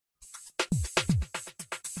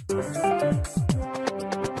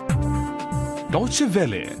Deutsche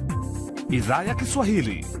Welle, idhaa ya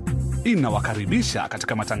Kiswahili, inawakaribisha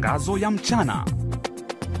katika matangazo ya mchana.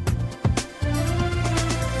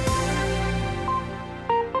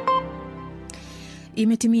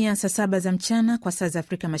 Imetimia saa 7 za mchana kwa saa za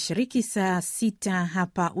Afrika Mashariki, saa 6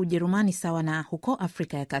 hapa Ujerumani, sawa na huko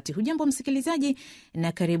Afrika ya Kati. Hujambo msikilizaji,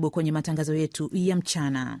 na karibu kwenye matangazo yetu ya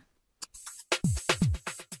mchana.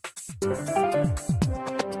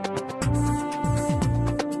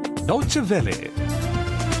 Deutsche Welle,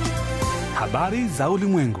 habari za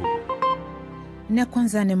ulimwengu. Na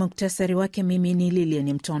kwanza ni muktasari wake. Mimi ni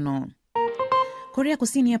Lilian Mtono. Korea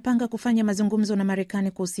Kusini yapanga kufanya mazungumzo na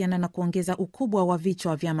Marekani kuhusiana na kuongeza ukubwa wa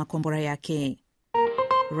vichwa vya makombora yake.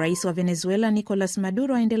 Rais wa Venezuela Nicolas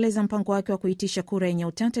Maduro aendeleza mpango wake wa kuitisha kura yenye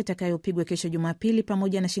utata itakayopigwa kesho Jumapili,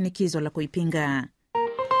 pamoja na shinikizo la kuipinga.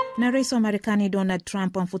 Na rais wa Marekani Donald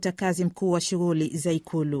Trump amfuta kazi mkuu wa shughuli za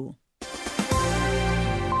ikulu.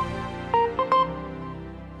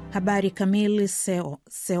 Habari kamili.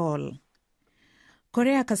 Seoul.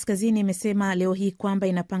 Korea Kaskazini imesema leo hii kwamba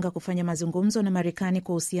inapanga kufanya mazungumzo na Marekani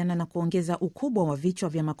kuhusiana na kuongeza ukubwa wa vichwa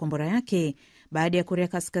vya makombora yake baada ya Korea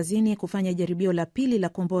Kaskazini kufanya jaribio la pili la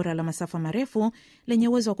kombora la masafa marefu lenye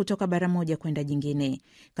uwezo wa kutoka bara moja kwenda jingine.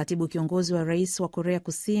 Katibu kiongozi wa rais wa Korea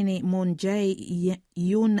Kusini Moon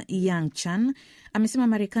Jae-yoon Yang-chan amesema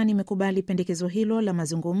Marekani imekubali pendekezo hilo la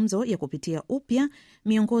mazungumzo ya kupitia upya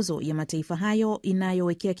miongozo ya mataifa hayo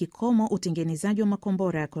inayowekea kikomo utengenezaji wa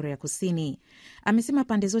makombora ya Korea Kusini. Amesema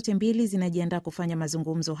pande zote mbili zinajiandaa kufanya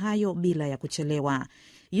mazungumzo hayo bila ya kuchelewa.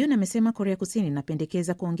 Yoon amesema Korea Kusini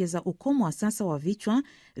inapendekeza kuongeza ukomo wa sasa wa vichwa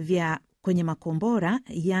vya kwenye makombora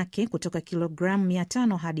yake kutoka kilogramu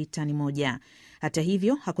 500 hadi tani 1. Hata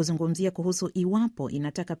hivyo, hakuzungumzia kuhusu iwapo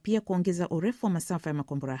inataka pia kuongeza urefu wa masafa ya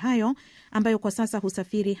makombora hayo ambayo kwa sasa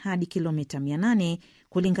husafiri hadi kilomita 800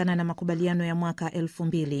 kulingana na makubaliano ya mwaka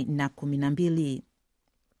 2012.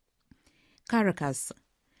 Caracas.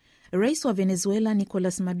 Rais wa Venezuela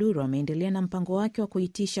Nicolas Maduro ameendelea na mpango wake wa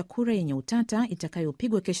kuitisha kura yenye utata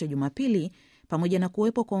itakayopigwa kesho Jumapili, pamoja na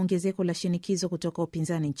kuwepo kwa ongezeko la shinikizo kutoka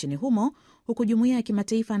upinzani nchini humo, huku jumuiya ya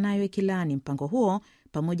kimataifa nayo ikilaani mpango huo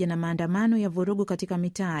pamoja na maandamano ya vurugu katika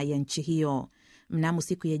mitaa ya nchi hiyo. Mnamo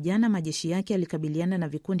siku ya jana, majeshi yake yalikabiliana na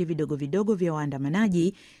vikundi vidogo vidogo vya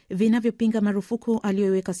waandamanaji vinavyopinga marufuku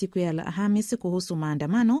aliyoiweka siku ya Alhamisi kuhusu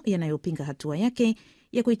maandamano yanayopinga hatua yake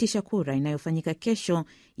ya kuitisha kura inayofanyika kesho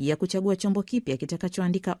ya kuchagua chombo kipya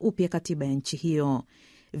kitakachoandika upya katiba ya nchi hiyo.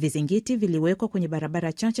 Vizingiti viliwekwa kwenye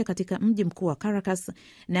barabara chache katika mji mkuu wa Caracas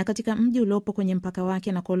na katika mji uliopo kwenye mpaka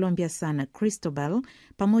wake na Colombia, San Cristobal,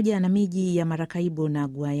 pamoja na miji ya Maracaibo na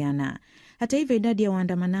Guayana. Hata hivyo, idadi ya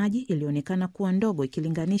waandamanaji ilionekana kuwa ndogo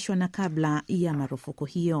ikilinganishwa na kabla ya marufuku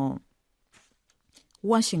hiyo.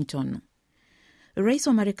 Washington. Rais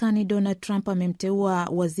wa Marekani Donald Trump amemteua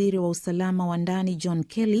waziri wa usalama wa ndani John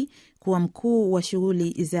Kelly kuwa mkuu wa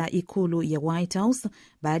shughuli za ikulu ya White House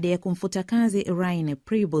baada ya kumfuta kazi Ryan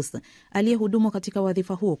Priebus aliyehudumu katika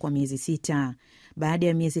wadhifa huo kwa miezi 6. Baada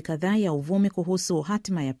ya miezi kadhaa ya uvumi kuhusu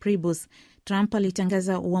hatima ya Priebus, Trump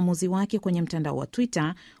alitangaza uamuzi wake kwenye mtandao wa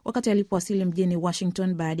Twitter wakati alipowasili mjini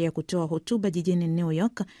Washington baada ya kutoa hotuba jijini New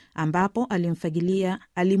York, ambapo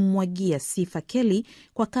alimwagia sifa Kelly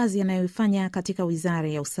kwa kazi anayoifanya katika wizara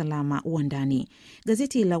ya usalama wa ndani.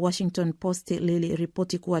 Gazeti la Washington Post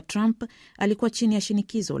liliripoti kuwa Trump alikuwa chini ya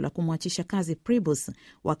shinikizo la kumwachisha kazi Priebus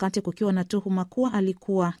wakati kukiwa na tuhuma kuwa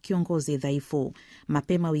alikuwa kiongozi dhaifu.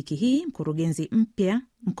 Mapema wiki hii,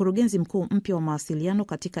 mkurugenzi mkuu mpya wa mawasiliano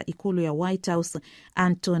katika ikulu ya White House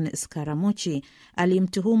Anton Scaramucci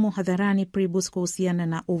alimtuhumu hadharani Priebus kuhusiana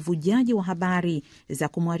na uvujaji wa habari za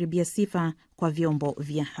kumharibia sifa kwa vyombo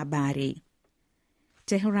vya habari.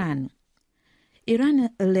 Tehran. Iran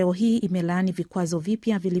leo hii imelaani vikwazo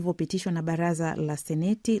vipya vilivyopitishwa na baraza la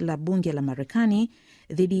seneti la bunge la Marekani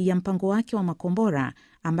dhidi ya mpango wake wa makombora,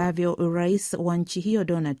 ambavyo rais wa nchi hiyo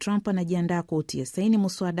Donald Trump anajiandaa kuutia saini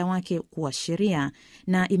muswada wake kuwa sheria,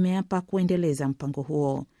 na imeapa kuendeleza mpango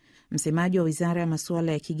huo. Msemaji wa wizara ya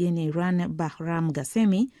masuala ya kigeni ya Iran Bahram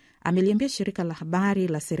Ghasemi ameliambia shirika la habari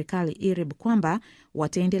la serikali IRIB kwamba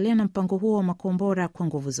wataendelea na mpango huo wa makombora kwa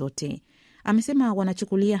nguvu zote. Amesema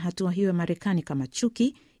wanachukulia hatua hiyo ya Marekani kama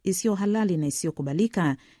chuki isiyo halali na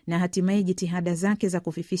isiyokubalika, na hatimaye jitihada zake za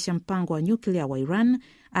kufifisha mpango wa nyuklia wa Iran,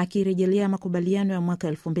 akirejelea makubaliano ya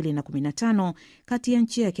mwaka 2015 kati ya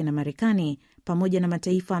nchi yake na Marekani pamoja na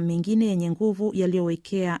mataifa mengine yenye nguvu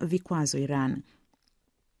yaliyowekea vikwazo Iran.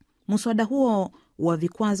 Muswada huo wa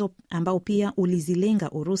vikwazo ambao pia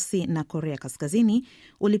ulizilenga Urusi na Korea Kaskazini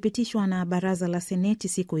ulipitishwa na baraza la Seneti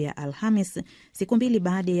siku ya Alhamis, siku mbili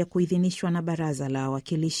baada ya kuidhinishwa na baraza la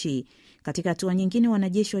wawakilishi. Katika hatua nyingine,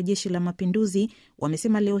 wanajeshi wa jeshi la mapinduzi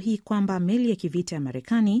wamesema leo hii kwamba meli ya kivita ya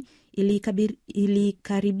Marekani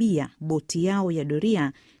ilikaribia boti yao ya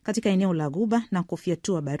doria katika eneo la Ghuba na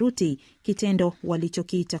kufyatua baruti, kitendo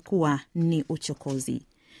walichokiita kuwa ni uchokozi.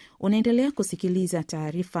 Unaendelea kusikiliza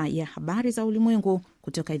taarifa ya habari za ulimwengu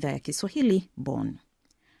kutoka idhaa ya Kiswahili, Bonn.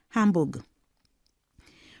 Hamburg.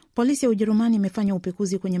 Polisi ya Ujerumani imefanya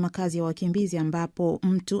upekuzi kwenye makazi ya wakimbizi ambapo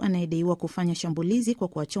mtu anayedaiwa kufanya shambulizi kwa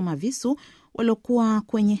kuwachoma visu waliokuwa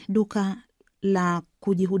kwenye duka la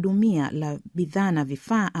kujihudumia la bidhaa na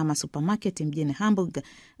vifaa ama supermarket mjini Hamburg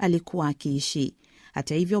alikuwa akiishi.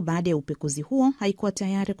 Hata hivyo, baada ya upekuzi huo haikuwa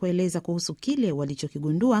tayari kueleza kuhusu kile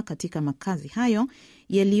walichokigundua katika makazi hayo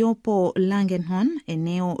yaliyopo Langenhorn,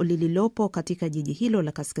 eneo lililopo katika jiji hilo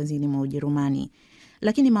la kaskazini mwa Ujerumani.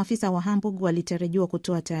 Lakini maafisa wa Hamburg walitarajiwa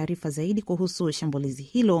kutoa taarifa zaidi kuhusu shambulizi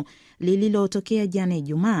hilo lililotokea jana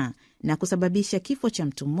Ijumaa na kusababisha kifo cha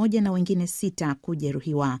mtu mmoja na wengine 6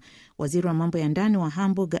 kujeruhiwa. Waziri wa mambo ya ndani wa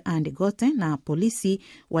Hamburg and Gote na polisi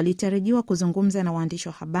walitarajiwa kuzungumza na waandishi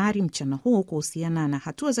wa habari mchana huu kuhusiana na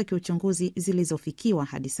hatua za kiuchunguzi zilizofikiwa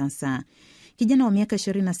hadi sasa. Kijana wa miaka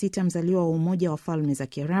 26 mzaliwa wa Umoja wa Falme za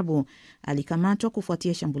Kiarabu alikamatwa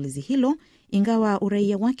kufuatia shambulizi hilo, ingawa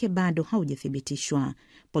uraia wake bado haujathibitishwa.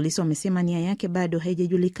 Polisi wamesema nia yake bado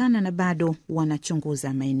haijajulikana na bado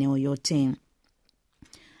wanachunguza maeneo yote.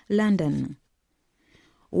 London.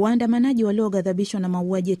 Waandamanaji walioghadhabishwa na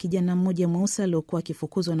mauaji ya kijana mmoja mweusi aliyekuwa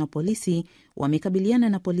akifukuzwa na polisi wamekabiliana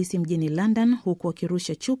na polisi mjini London, huku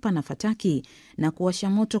wakirusha chupa na fataki na kuwasha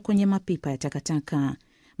moto kwenye mapipa ya takataka.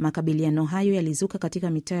 Makabiliano hayo yalizuka katika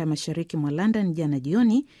mitaa ya mashariki mwa London jana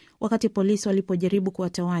jioni, wakati polisi walipojaribu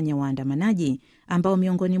kuwatawanya waandamanaji ambao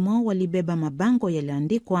miongoni mwao walibeba mabango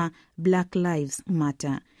yaliyoandikwa Black Lives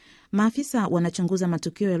Matter. Maafisa wanachunguza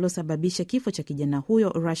matukio yaliyosababisha kifo cha kijana huyo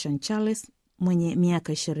Russian Charles mwenye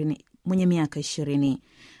miaka 20.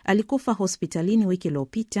 Alikufa hospitalini wiki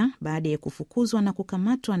iliyopita baada ya kufukuzwa na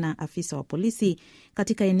kukamatwa na afisa wa polisi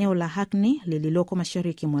katika eneo la Hackney lililoko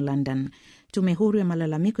mashariki mwa London. Tume huru ya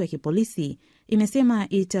malalamiko ya kipolisi imesema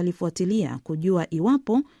italifuatilia kujua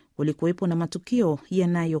iwapo kulikuwepo na matukio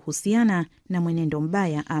yanayohusiana na mwenendo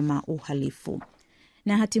mbaya ama uhalifu.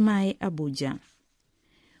 Na hatimaye Abuja.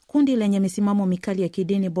 Kundi lenye misimamo mikali ya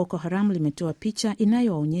kidini Boko Haram limetoa picha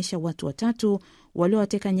inayowaonyesha watu 3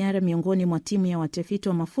 waliowateka nyara miongoni mwa timu ya watafiti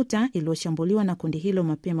wa mafuta iliyoshambuliwa na kundi hilo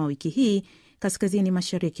mapema wiki hii kaskazini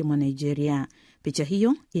mashariki mwa Nigeria. Picha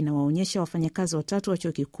hiyo inawaonyesha wafanyakazi 3 wa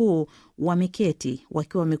chuo kikuu wameketi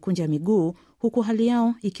wakiwa wamekunja miguu, huku hali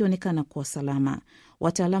yao ikionekana kuwa salama.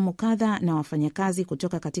 Wataalamu kadha na wafanyakazi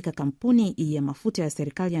kutoka katika kampuni ya mafuta ya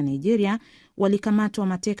serikali ya Nigeria walikamatwa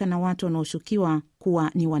mateka na watu wanaoshukiwa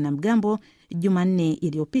kuwa ni wanamgambo Jumanne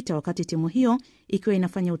iliyopita, wakati timu hiyo ikiwa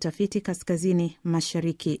inafanya utafiti kaskazini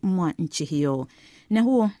mashariki mwa nchi hiyo. Na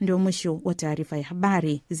huo ndio mwisho wa taarifa ya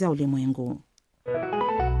habari za ulimwengu.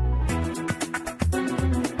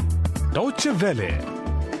 Deutsche Welle.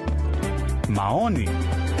 Maoni.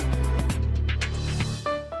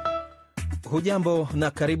 Hujambo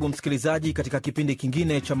na karibu msikilizaji katika kipindi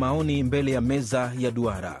kingine cha maoni mbele ya meza ya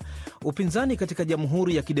duara. Upinzani katika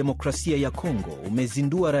Jamhuri ya Kidemokrasia ya Kongo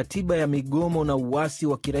umezindua ratiba ya migomo na uasi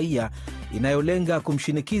wa kiraia inayolenga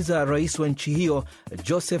kumshinikiza rais wa nchi hiyo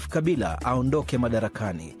Joseph Kabila aondoke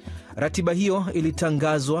madarakani. Ratiba hiyo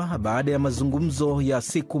ilitangazwa baada ya mazungumzo ya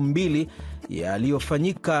siku 2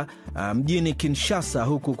 yaliyofanyika mjini Kinshasa,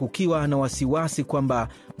 huku kukiwa na wasiwasi kwamba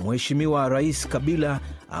Mheshimiwa Rais Kabila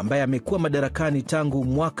ambaye amekuwa madarakani tangu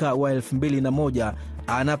mwaka wa 2001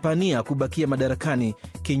 anapania kubakia madarakani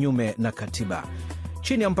kinyume na katiba.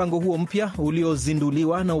 Chini ya mpango huo mpya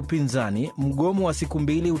uliozinduliwa na upinzani, mgomo wa siku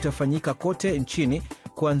 2 utafanyika kote nchini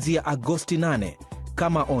kuanzia Agosti 8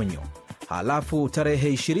 kama onyo. Halafu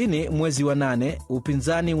tarehe 20 mwezi wa 8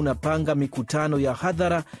 upinzani unapanga mikutano ya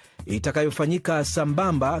hadhara itakayofanyika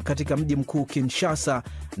sambamba katika mji mkuu Kinshasa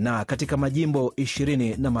na katika majimbo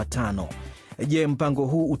 25. Je, mpango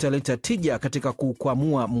huu utaleta tija katika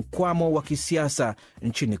kukwamua mkwamo wa kisiasa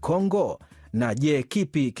nchini Kongo? Na je,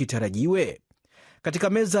 kipi kitarajiwe? Katika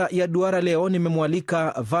meza ya duara leo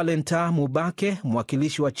nimemwalika Valentin MUBAKE,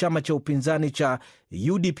 mwakilishi wa chama cha upinzani cha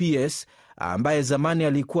UDPS, ambaye zamani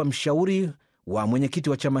alikuwa mshauri wa mwenyekiti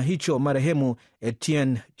wa chama hicho marehemu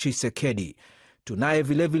Etienne Tshisekedi. Tunaye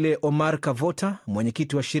vilevile Omar Kavota,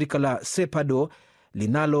 mwenyekiti wa shirika la Sepado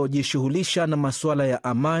linalojishughulisha na masuala ya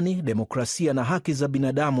amani, demokrasia na haki za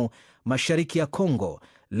binadamu mashariki ya Kongo,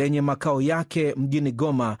 lenye makao yake mjini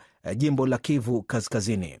Goma jimbo la Kivu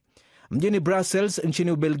Kaskazini. Mjini Brussels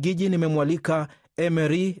nchini Ubelgiji nimemwalika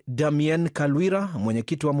Emery Damien KALWIRA,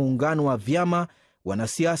 mwenyekiti wa muungano wa vyama,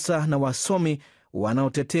 wanasiasa na wasomi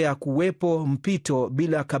wanaotetea kuwepo mpito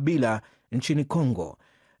bila Kabila nchini Kongo.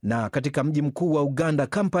 Na katika mji mkuu wa Uganda,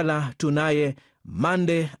 Kampala, tunaye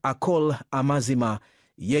Mande Akol Amazima.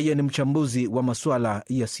 Yeye ni mchambuzi wa masuala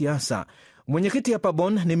ya siasa. Mwenyekiti hapa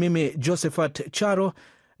Bonn ni mimi Josephat Charo,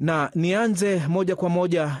 na nianze moja kwa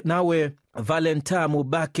moja nawe Valentin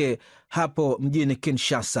MUBAKE hapo mjini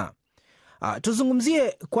Kinshasa.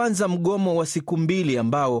 Tuzungumzie kwanza mgomo wa siku 2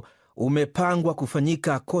 ambao umepangwa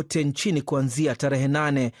kufanyika kote nchini kuanzia tarehe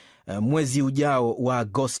 8 mwezi ujao wa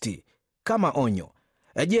Agosti. Kama onyo,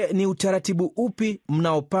 je, ni utaratibu upi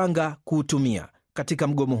mnaopanga kuutumia katika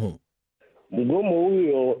mgomo huu? Mgomo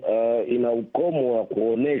huyo ina ukomo wa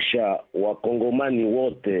kuonesha wakongomani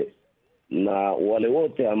wote na wale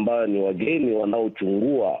wote ambao ni wageni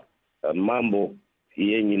wanaochungua mambo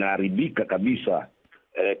yenye inaharibika kabisa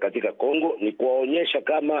katika Kongo, ni kuwaonyesha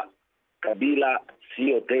kama Kabila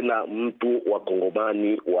sio tena mtu wa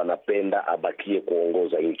Kongomani wanapenda abakie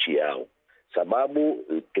kuongoza nchi yao. Sababu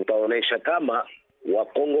tutaonesha kama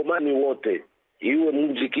wakongomani wote, iwe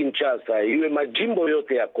mji Kinshasa, iwe majimbo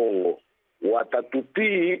yote ya Kongo,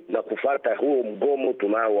 watatutii na kufuata huo mgomo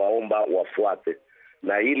tunaowaomba wafuate.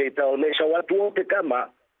 Na ile itaonesha watu wote kama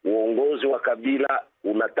uongozi wa Kabila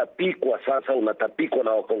unatapikwa sasa, unatapikwa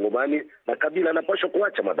na wakongomani, na Kabila anapaswa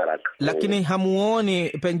kuacha madaraka. Lakini hamuoni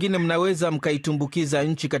pengine mnaweza mkaitumbukiza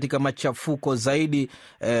nchi katika machafuko zaidi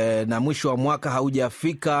na mwisho wa mwaka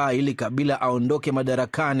haujafika ili Kabila aondoke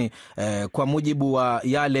madarakani kwa mujibu wa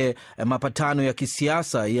yale mapatano ya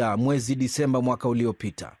kisiasa ya mwezi Disemba mwaka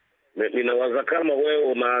uliopita? Ninawaza kama wewe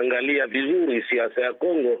unaangalia vizuri siasa ya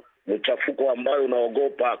Kongo, mchafuko ambayo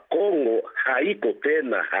unaogopa Kongo haiko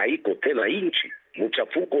tena nchi.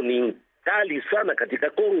 Mchafuko ni kali sana katika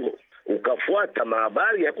Kongo. Ukafuata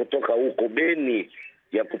mahabari ya kutoka huko Beni,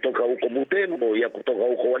 ya kutoka huko Butembo, ya kutoka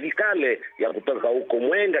huko Walikale, ya kutoka huko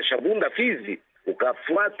Mwenga, Shabunda, Fizi,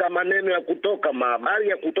 ukafuata maneno ya kutoka mahabari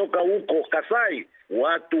ya kutoka huko Kasai,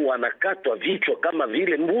 watu wanakatwa vichwa kama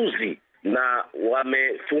vile mbuzi, na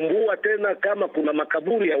wamefumbua tena kama kuna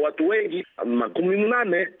makaburi ya watu wengi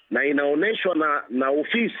 18, na inaoneshwa na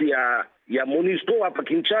ofisi ya MONUSCO hapa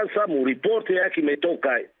Kinshasa. Muripoti yake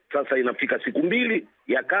imetoka sasa, inafika siku 2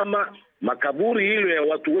 ya kama makaburi hilo ya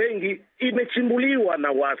watu wengi imechimbuliwa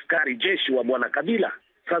na waaskari jeshi wa bwana Kabila.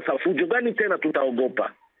 Sasa fujo gani tena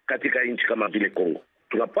tutaogopa katika nchi kama vile Kongo?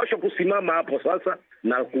 Tunapaswa kusimama hapo sasa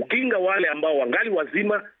na kukinga wale ambao wangali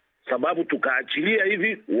wazima, sababu tukaachilia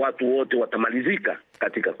hivi watu wote watamalizika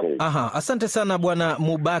katika Kongo. Asante sana bwana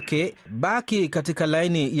MUBAKE. Baki katika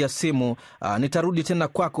laini ya simu. Nitarudi tena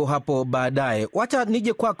kwako hapo baadaye. Wacha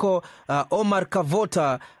nije kwako Omar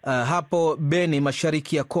Kavota hapo Beni,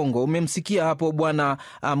 mashariki ya Kongo. Umemsikia hapo bwana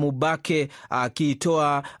MUBAKE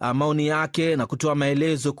akitoa maoni yake na kutoa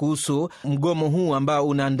maelezo kuhusu mgomo huu ambao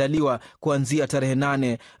unaandaliwa kuanzia tarehe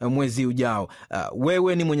 8 mwezi ujao.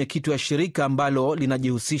 Wewe ni mwenyekiti wa shirika ambalo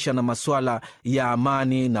linajihusisha na masuala ya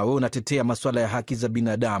amani, na wewe unatetea masuala ya haki za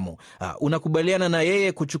binadamu. Unakubaliana na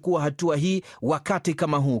yeye kuchukua hatua hii wakati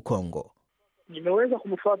kama huu Kongo? Nimeweza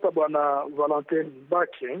kumfuata bwana Valentin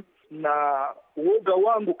MUBAKE, na uoga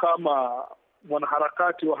wangu kama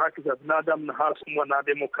mwanaharakati wa haki za binadamu na hasa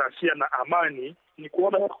mwanademokrasia na amani ni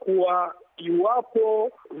kuona kuwa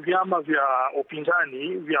iwapo vyama vya upinzani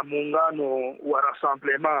vya muungano wa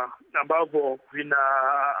Rassemblement ambavyo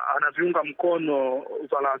anaviunga mkono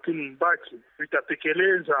Valentin MUBAKE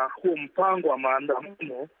vitatekeleza huo mpango wa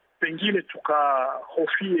maandamano, pengine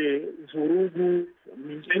tukahofie vurugu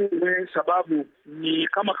nyingine, sababu ni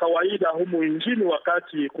kama kawaida humu nchini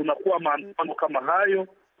wakati kunakuwa maandamano kama hayo,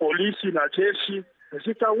 polisi na jeshi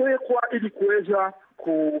zitawekwa ili kuweza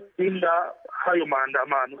kulinda hayo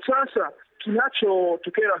maandamano. Sasa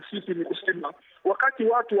kinachotokea sisi ni kusema wakati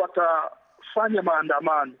watu watafanya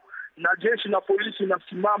maandamano na jeshi na polisi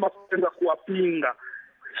nasimama kuweza kuwapinga,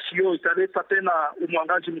 sio italeta tena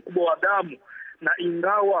umwangaji mkubwa wa damu, na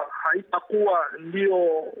ingawa haitakuwa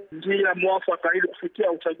ndio njia mwafaka ili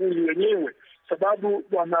kufikia uchaguzi wenyewe, sababu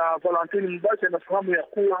bwana Valentin MUBAKE anafahamu ya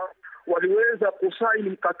kuwa waliweza kusaini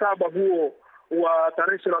mkataba huo wa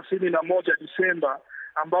tarehe 31 Disemba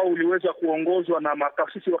ambao uliweza kuongozwa na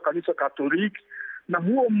makasisi wa kanisa Katoliki, na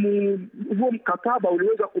huo mkataba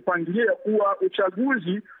uliweza kupangilia kuwa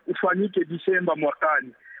uchaguzi ufanyike Disemba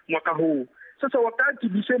mwaka huu. Sasa wakati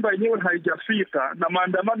Disemba yenyewe haijafika na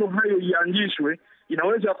maandamano hayo ianzishwe,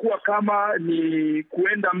 inaweza kuwa kama ni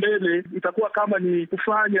kuenda mbele, itakuwa kama ni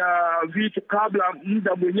kufanya vitu kabla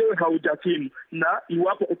muda mwenyewe haujatimu, na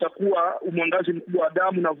iwapo kutakuwa umwangaji mkubwa wa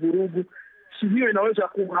damu na vurugu, si hiyo inaweza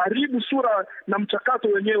kuharibu sura na mchakato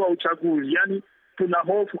wenyewe wa uchaguzi. Yani tuna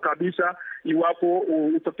hofu kabisa iwapo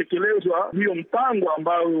utatekelezwa hiyo mpango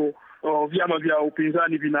ambayo vyama vya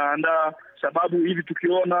upinzani vinaandaa, sababu hivi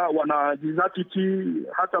tukiona wanajizatiti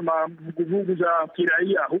hata mavuguvugu za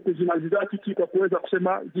kiraia huku zinajizatiti kwa kuweza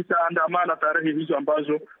kusema zitaandamana tarehe hizo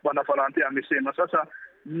ambazo Bwana Valentin amesema. Sasa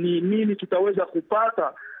ni nini tutaweza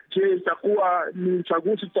kupata? Je, itakuwa ni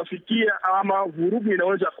uchaguzi tutafikia ama vurugu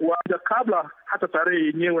inaweza kuanza kabla hata tarehe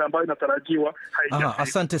yenyewe ambayo inatarajiwa haijafika?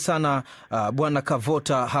 Asante sana Bwana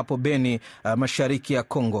Kavota hapo Beni, mashariki ya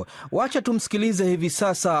Kongo. Wacha tumsikilize hivi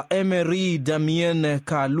sasa Emery Damien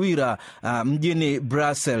KALWIRA mjini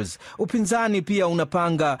Brussels. Upinzani pia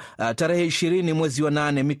unapanga tarehe 20 mwezi wa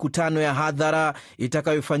 8 mikutano ya hadhara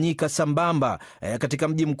itakayofanyika sambamba katika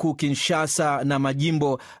mji mkuu Kinshasa na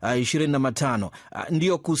majimbo 25.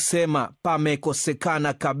 Ndio kusema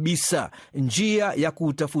pamekosekana kabisa njia ya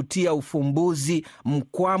kutafutia ufumbuzi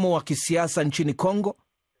mkwamo wa kisiasa nchini Kongo.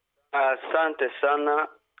 Asante sana,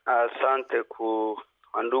 asante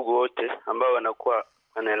kwa ndugu wote ambao wanakuwa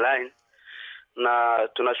kwenye line, na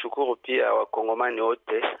tunashukuru pia wakongomani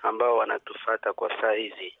wote ambao wanatufuata kwa saa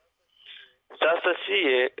hizi. Sasa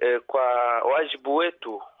kwa wajibu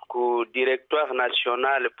wetu ku Directoire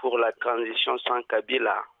National pour la Transition sans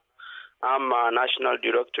Kabila ama National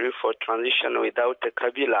Directory for Transition Without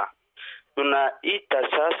Kabila, tunaita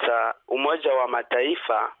sasa Umoja wa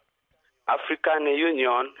Mataifa, African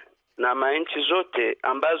Union na manchi zote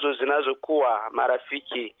ambazo zinazokuwa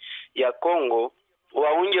marafiki ya Kongo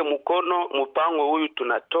waunge mkono mpango huyu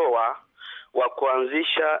tunatoa wa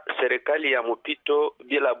kuanzisha serikali ya mpito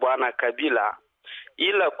bila Bwana Kabila,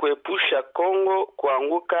 ila kuepusha Kongo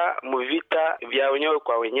kuanguka mvita vya wenyewe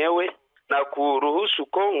kwa wenyewe na kuruhusu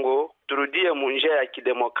Kongo turudie njia ya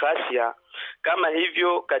kidemokrasia kama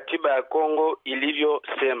hivyo katiba ya Kongo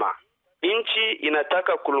ilivyosema. Nchi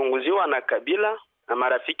inataka kulunguziwa na Kabila na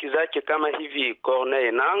marafiki zake kama hivi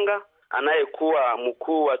Corneille Nangaa anayekuwa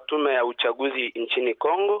mkuu wa tume ya uchaguzi nchini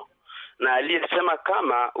Kongo na aliyesema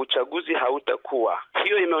kama uchaguzi hautakuwa.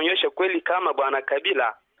 Hiyo imeonyesha kweli kama Bwana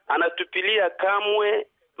Kabila anatupilia kamwe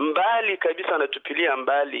mbali kabisa, anatupilia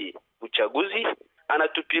mbali uchaguzi,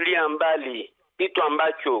 anatupilia mbali kitu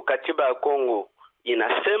ambacho katiba ya Kongo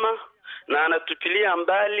inasema, na anatupilia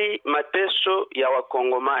mbali mateso ya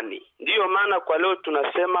wakongomani. Ndiyo maana kwa leo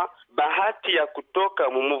tunasema bahati ya kutoka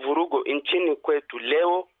mvurugo nchini kwetu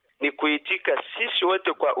leo ni kuitika sisi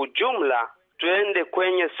wote kwa ujumla tuende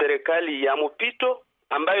kwenye serikali ya mpito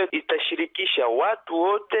ambayo itashirikisha watu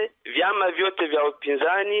wote, vyama vyote vya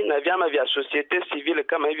upinzani na vyama vya societe civile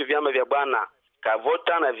kama hivi vyama vya Bwana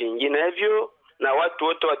Kavota na vinginevyo, na watu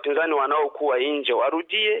wote wapinzani wanaokuwa nje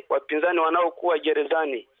warudie, wapinzani wanaokuwa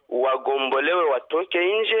gerezani wagombolewe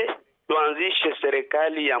watoke nje, tuanzishe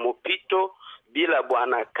serikali ya mpito bila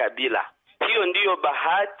Bwana Kabila. Hiyo ndiyo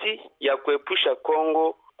bahati ya kuepusha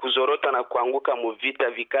Kongo kuzorota na kuanguka mvita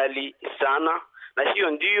vikali sana, na hiyo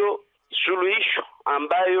ndiyo suluhisho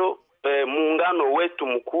ambayo muungano wetu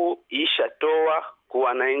mkuu ishatoa kwa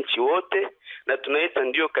wananchi wote, na tunaita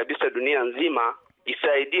ndiyo kabisa dunia nzima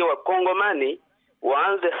isaidie wakongomani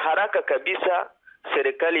waanze haraka kabisa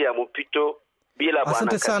serikali ya mpito bila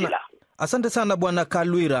Bwana Kabila. Asante sana Bwana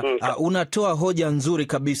KALWIRA. Unatoa hoja nzuri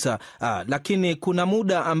kabisa. Lakini kuna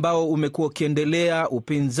muda ambao umekuwa ukiendelea,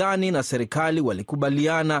 upinzani na serikali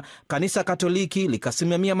walikubaliana, kanisa Katoliki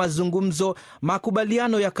likasimamia mazungumzo,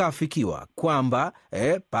 makubaliano yakaafikiwa kwamba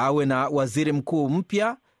pawe na waziri mkuu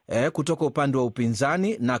mpya kutoka upande wa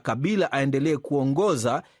upinzani na Kabila aendelee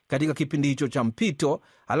kuongoza katika kipindi hicho cha mpito,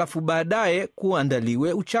 alafu baadaye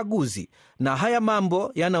kuandaliwe uchaguzi. Na haya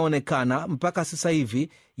mambo yanaonekana mpaka sasa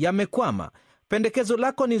hivi yamekwama. Pendekezo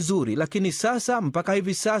lako ni zuri, lakini sasa mpaka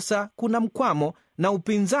hivi sasa kuna mkwamo na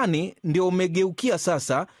upinzani ndio umegeukia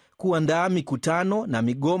sasa kuandaa mikutano na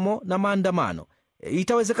migomo na maandamano.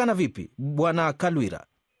 Itawezekana vipi Bwana KALWIRA?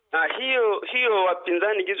 Hiyo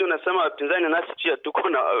wapinzani gizo unasema wapinzani, nasi pia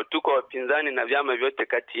tuko wapinzani na vyama vyote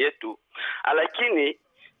kati yetu, lakini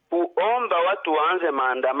kuomba watu waanze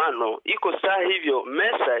maandamano iko saa hivyo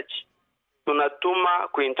message tunatuma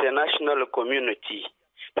kwa international community,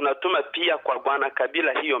 tunatuma pia kwa Bwana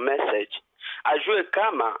Kabila hiyo message ajue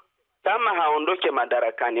kama haondoke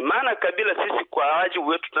madarakani. Maana Kabila sisi kwa wajibu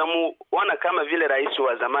wetu tunamuona kama vile rais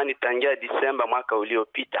wa zamani tangia Disemba mwaka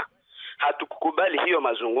uliopita. Hatukukubali hiyo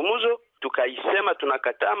mazungumzo, tukaisema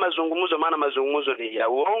tunakataa mazungumzo, maana mazungumzo ni ya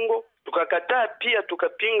uongo. Tukakataa pia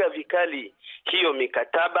tukapinga vikali hiyo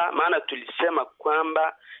mikataba, maana tulisema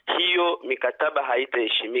kwamba hiyo mikataba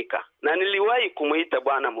haitaheshimika. Na niliwahi kumuita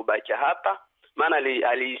bwana MUBAKE hapa, maana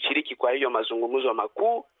alishiriki kwa hiyo mazungumzo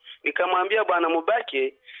makuu. Nikamwambia bwana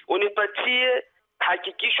MUBAKE, unipatie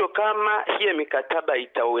hakikisho kama hiyo mikataba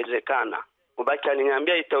itawezekana. MUBAKE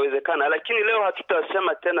aliniambia itawezekana, lakini leo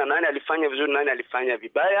hatutasema tena nani alifanya vizuri nani alifanya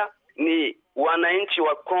vibaya. Ni wananchi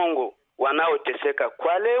wa Kongo wanaoteseka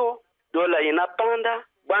kwa leo. Dola inapanda,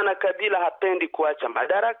 bwana Kabila hapendi kuacha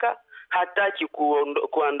madaraka, hataki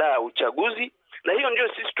kuandaa uchaguzi. Na hiyo ndio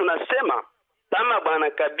sisi tunasema kama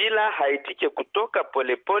bwana Kabila haitike kutoka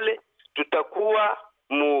polepole, tutakuwa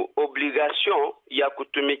mu obligation ya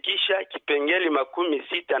kutumikisha kipengele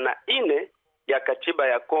 64 ya katiba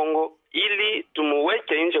ya Kongo ili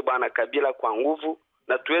tumuweke nje bwana Kabila kwa nguvu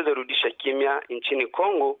na tuweze rudisha kimya nchini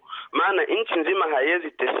Kongo, maana nchi nzima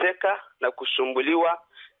haiwezi teseka na kusumbuliwa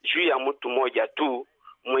juu ya mtu mmoja tu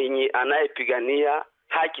mwenye anayepigania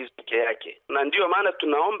haki zake yake. Na ndio maana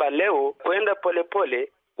tunaomba leo kwenda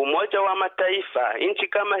polepole. Umoja wa Mataifa, nchi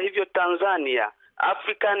kama hivyo Tanzania,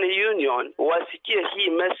 African Union wasikie hii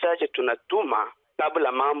message tunatuma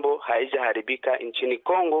kabla mambo haijaharibika nchini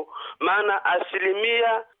Kongo, maana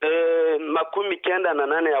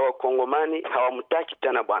 98% ya wakongomani hawamtaki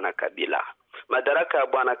tena bwana Kabila. Madaraka ya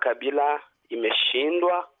bwana Kabila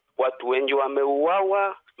imeshindwa, watu wengi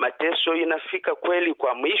wameuawa, mateso inafika kweli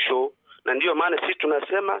kwa mwisho. Na ndio maana sisi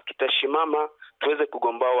tunasema tutashimama tuweze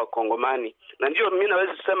kugomboa wakongomani. Na ndio mimi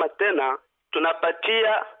naweza sema tena,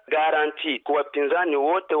 tunapatia garanti kwa wapinzani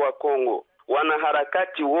wote wa Kongo,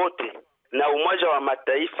 wanaharakati wote na Umoja wa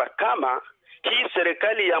Mataifa, kama hii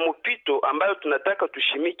serikali ya mpito ambayo tunataka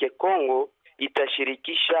tushimike Kongo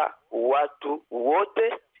itashirikisha watu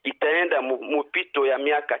wote, itaenda mpito ya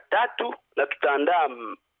miaka 3 na tutaandaa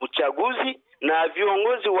uchaguzi, na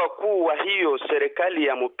viongozi wakuu wa hiyo serikali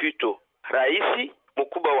ya mpito, rais,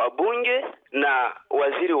 mkubwa wa bunge na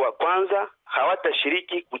waziri wa kwanza,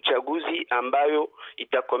 hawatashiriki uchaguzi ambayo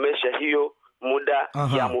itakomesha hiyo muda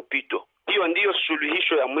ya mpito. Hiyo ndiyo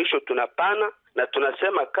suluhisho ya mwisho tunapana, na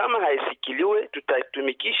tunasema kama haisikiliwe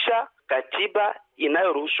tutatumikisha katiba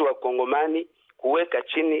inayoruhusu wakongomani kuweka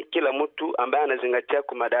chini kila mtu ambaye anazingatia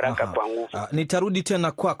kwa madaraka kwa nguvu. Nitarudi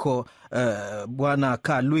tena kwako bwana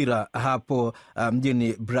KALWIRA hapo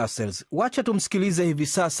mjini Brussels. Wacha tumsikilize hivi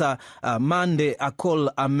sasa Mande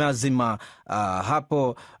Akol Amazima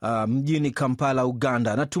hapo mjini Kampala,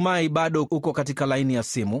 Uganda. Natumai bado uko katika laini ya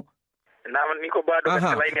simu. Na niko bado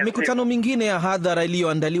katika laini ya mikutano mingine ya hadhara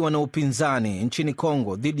iliyoandaliwa na upinzani nchini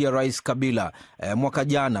Kongo dhidi ya Rais Kabila mwaka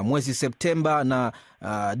jana mwezi Septemba na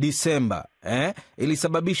Disemba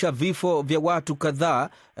ilisababisha vifo vya watu kadhaa,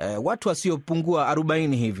 watu wasiopungua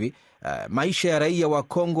 40 hivi. Maisha ya raia wa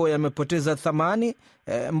Kongo yamepoteza thamani.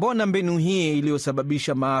 Mbona mbinu hii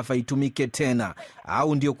iliyosababisha maafa itumike tena?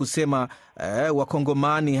 Au ndio kusema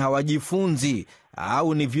wakongomani hawajifunzi,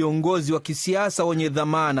 au ni viongozi wa kisiasa wenye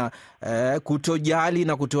dhamana kutojali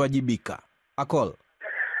na kutowajibika? Akol.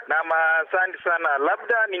 Naam, asante sana.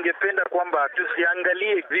 Labda ningependa kwamba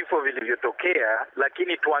tusiangalie vifo vilivyotokea,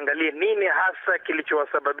 lakini tuangalie nini hasa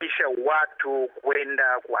kilichowasababisha watu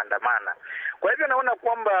kwenda kuandamana. Kwa hivyo naona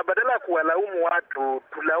kwamba badala ya kuwalaumu watu,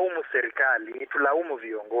 tulaumu serikali, tulaumu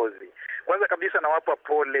viongozi. Kwanza kabisa nawapa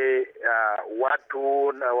pole watu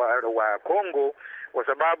wa Kongo kwa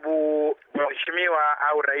sababu mheshimiwa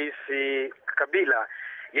au Rais Kabila,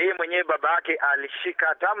 yeye mwenyewe baba yake alishika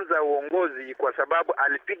hatamu za uongozi kwa sababu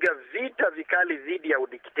alipiga vita vikali dhidi ya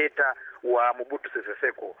udikteta wa Mobutu Sese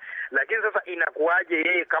Seko. Lakini sasa inakuwaje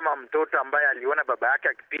yeye kama mtoto ambaye aliona baba yake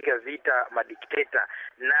akipiga vita madikteta,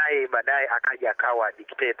 naye baadaye akaja akawa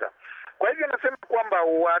dikteta? Kwa hivyo nasema kwamba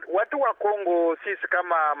watu wa Kongo, sisi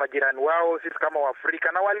kama majirani wao, sisi kama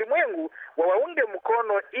Waafrika na walimwengu, wawaunge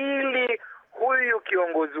mkono ili huyu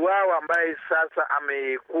kiongozi wao ambaye sasa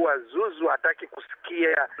amekuwa zuzu, hataki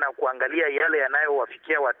kusikia na kuangalia yale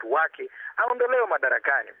yanayowafikia watu wake, aondolewe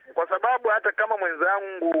madarakani. Kwa sababu hata kama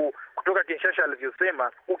mwenzangu kutoka Kinshasa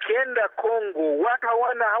alivyosema, ukienda Kongo watu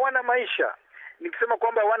hawana maisha. Nikisema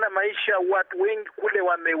kwamba hawana maisha, watu wengi kule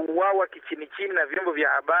wameuawa kichini chini na vyombo vya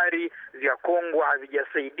habari vya Kongo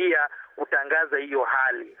havijasaidia kutangaza hiyo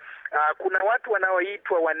hali. Kuna watu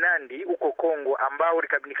wanaoitwa Wanandi huko Kongo ambao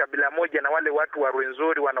ni kabila moja na wale watu wa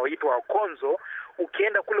Rwenzori wanaoitwa Wakonzo.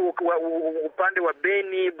 ukienda kule upande wa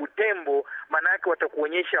Beni, Butembo, manake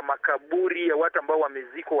watakuonyesha makaburi ya watu ambao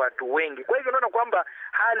wamezikwa watu wengi. Kwa hivyo naona kwamba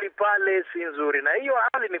hali pale si nzuri, na hiyo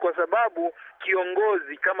hali ni kwa sababu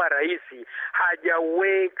kiongozi kama rais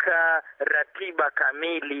hajaweka ratiba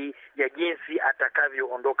kamili ya jinsi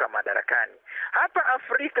atakavyoondoka madarakani. Hapa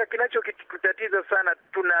Afrika kinachokitatiza sana,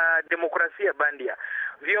 tuna demokrasia bandia.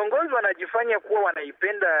 Viongozi wanajifanya kuwa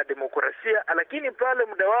wanaipenda demokrasia, lakini pale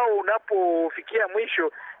muda wao unapofikia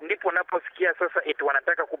mwisho ndipo unaposikia sasa eti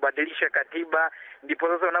wanataka kubadilisha katiba, ndipo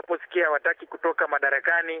sasa unaposikia hawataki kutoka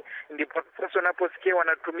madarakani, ndipo sasa unaposikia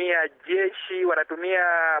wanatumia jeshi, wanatumia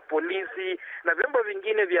polisi na vyombo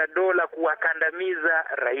vingine vya dola kuwakandamiza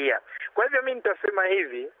raia. Kwa hivyo mimi nitasema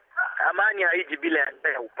hivi, amani haiji bila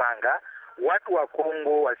ya upanga. Watu wa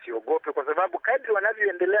Kongo wasiogope, kwa sababu kadri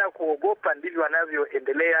wanavyoendelea kuogopa ndivyo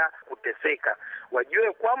wanavyoendelea kuteseka.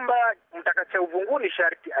 Wajue kwamba mtakacha uvunguni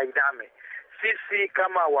sharti aidame. Sisi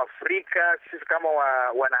kama Waafrika, sisi kama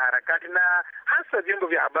wanaharakati na hasa vyombo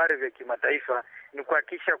vya habari vya kimataifa, ni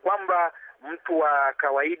kuhakikisha kwamba mtu wa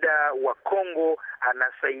kawaida wa Kongo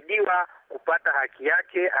anasaidiwa kupata haki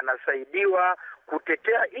yake, anasaidiwa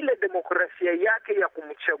kutetea ile demokrasia yake ya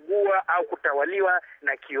kumchagua au kutawaliwa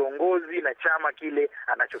na kiongozi na chama kile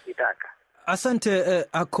anachokitaka. Asante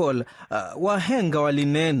Akol. Wahenga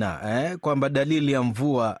walinena kwamba dalili ya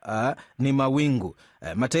mvua ni mawingu.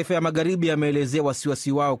 Mataifa ya magharibi yameelezea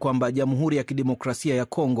wasiwasi wao kwamba Jamhuri ya Kidemokrasia ya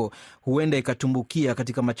Kongo huenda ikatumbukia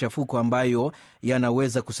katika machafuko ambayo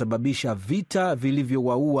yanaweza kusababisha vita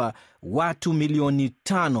vilivyowaua watu milioni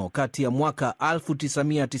 5 kati ya mwaka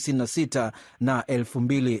 1996 na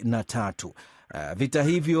 2003. Vita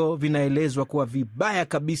hivyo vinaelezwa kuwa vibaya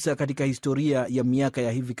kabisa katika historia ya miaka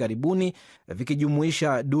ya hivi karibuni,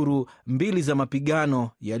 vikijumuisha duru 2 za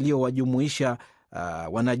mapigano yaliyowajumuisha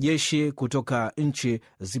wanajeshi kutoka nchi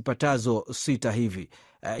zipatazo 6 hivi.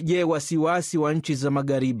 Je, wasiwasi wa nchi za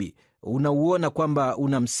magharibi unauona kwamba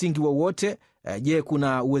una msingi wowote? Je,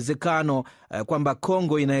 kuna uwezekano kwamba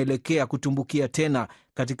Kongo inaelekea kutumbukia tena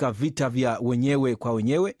katika vita vya wenyewe kwa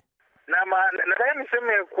wenyewe? Nadhani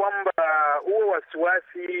niseme kwamba huo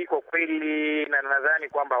wasiwasi kwa kweli, na nadhani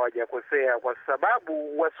kwamba hawajakosea, kwa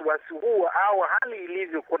sababu wasiwasi huo au hali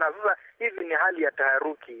ilivyo kuna sasa hivi ni hali ya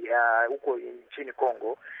taharuki huko nchini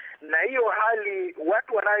Kongo, na hiyo hali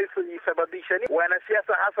watu wanayosababisha ni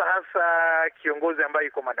wanasiasa, hasa kiongozi ambaye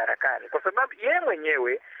yuko madarakani, kwa sababu yeye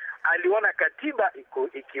mwenyewe aliona katiba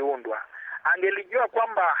ikiundwa. Angelijua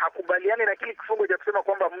kwamba hakubaliani na kile kifungo cha kusema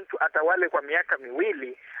kwamba mtu atawale kwa miaka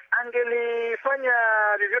 2, angelifanya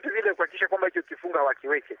vyovyote vile kuhakikisha kwamba hicho kifungo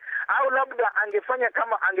hawakiweke, au labda angefanya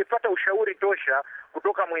kama angepata ushauri tosha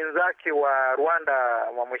kutoka mwenzake wa Rwanda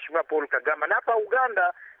wa Mheshimiwa Paul Kagame, na hapa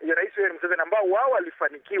Uganda Rais Yoweri Museveni, ambao wao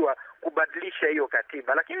walifanikiwa kubadilisha hiyo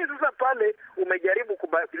katiba. Lakini sasa pale umejaribu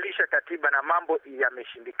kubadilisha katiba na mambo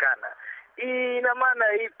yameshindikana. Ina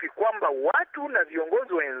maana ipi? Kwamba watu na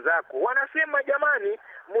viongozi wenzako wanasema jamani,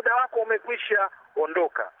 muda wako umekwisha,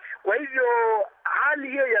 ondoka. Kwa hivyo hali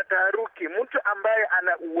hiyo ya taharuki, mtu ambaye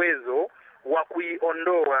ana uwezo wa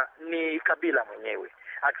kuiondoa ni Kabila mwenyewe,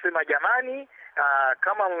 akisema jamani,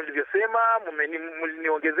 kama mlivyosema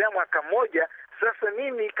mliniongezea mwaka 1, sasa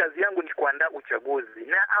mimi kazi yangu ni kuandaa uchaguzi,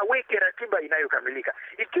 na aweke ratiba inayokamilika.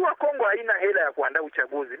 Ikiwa Kongo haina hela ya kuandaa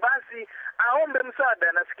uchaguzi, basi aombe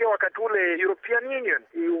msaada. Nasikia wakati ule European Union,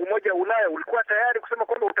 Umoja wa Ulaya, ulikuwa tayari kusema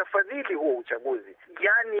kwamba utafadhili huo uchaguzi.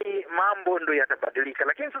 Yani mambo ndo yatabadilika.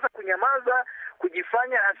 Lakini sasa kunyamaza,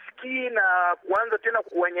 kujifanya asikii na kuanza tena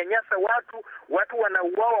kuwanyanyasa watu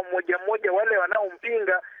wanauawa mmoja, wale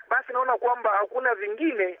wanaompinga, basi naona kwamba hakuna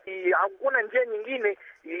njia nyingine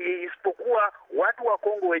isipokuwa watu wa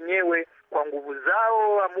Kongo wenyewe kwa nguvu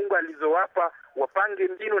zao Mungu alizowapa wapange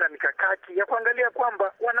mbinu na mikakati ya kuangalia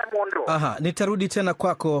kwamba wanamuondoa. Nitarudi tena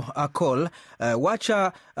kwako Akol.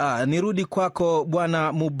 Wacha nirudi kwako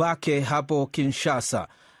Bwana Mubake hapo Kinshasa.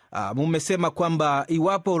 Mmesema kwamba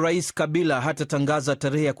iwapo Rais Kabila hatatangaza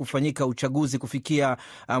tarehe ya kufanyika uchaguzi kufikia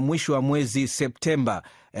mwisho wa mwezi Septemba,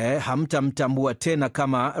 hamtamtambua tena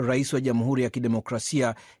kama rais wa Jamhuri ya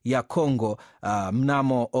Kidemokrasia ya Kongo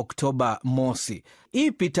mnamo Oktoba mosi.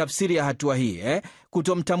 Ipi tafsiri ya hatua hii?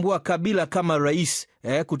 Kutomtambua Kabila kama rais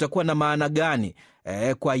kutakuwa na maana gani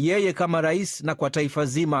kwa yeye kama rais na kwa taifa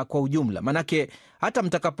zima kwa ujumla? Manake hata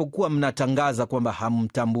mtakapokuwa mnatangaza kwamba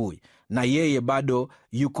hamtambui na yeye bado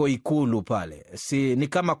yuko ikulu pale, si ni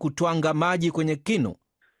kama kutwanga maji kwenye kinu?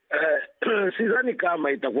 Sidhani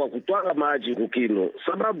kama itakuwa kutwanga maji kukino,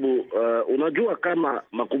 sababu unajua kama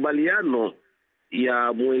makubaliano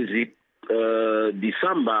ya mwezi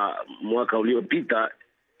Disemba mwaka uliopita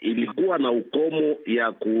ilikuwa na ukomo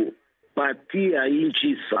ya kupatia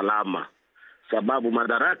nchi salama. sababu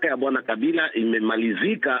madaraka ya bwana Kabila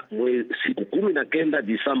imemalizika siku 19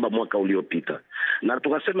 Disemba mwaka uliopita. Na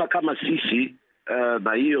tukasema kama sisi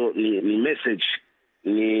na hiyo ni message,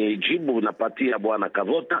 ni jibu napatia bwana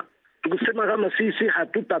Kavota. Tukisema kama sisi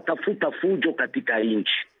hatutatafuta fujo katika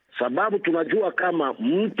nchi, sababu tunajua kama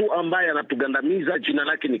mtu ambaye anatugandamiza jina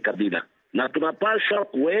lake ni Kabila, na tunapaswa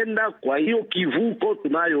kuenda kwa hiyo kivuko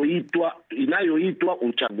inayoitwa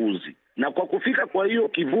uchaguzi. Na kwa kufika kwa hiyo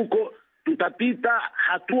kivuko tutapita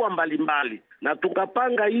hatua mbalimbali, na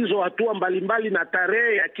tukapanga hizo hatua mbalimbali na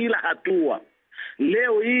tarehe ya kila hatua.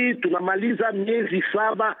 Leo hii tunamaliza miezi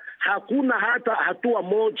 7, hakuna hata hatua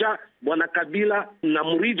moja bwana Kabila na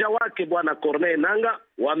mrija wake bwana Corneille Nangaa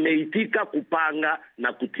wameitika kupanga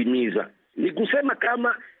na kutimiza. Ni kusema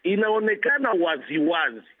kama inaonekana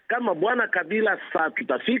waziwazi kama bwana Kabila saa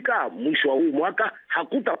tutafika mwisho wa huu mwaka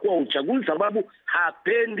hakutakuwa uchaguzi, sababu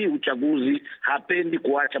hapendi uchaguzi, hapendi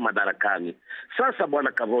kuacha madarakani. Sasa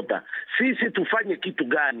bwana Kavota, sisi tufanye kitu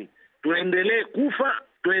gani? Tuendelee kufa?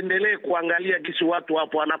 Tuendelee kuangalia gisi watu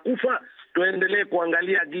hapo wanakufa? Tuendelee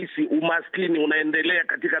kuangalia gisi umaskini unaendelea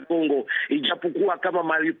katika Kongo, ijapokuwa kama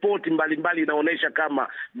maripoti mbalimbali inaonesha kama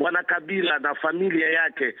bwana Kabila na familia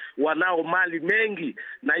yake wanao mali mengi?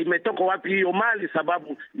 Na imetoka wapi hiyo mali?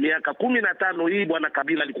 Sababu miaka 15 hii bwana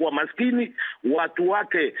Kabila alikuwa maskini, watu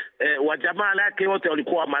wake wa jamaa yake wote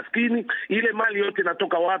walikuwa maskini. Ile mali yote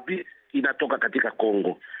inatoka wapi? Inatoka katika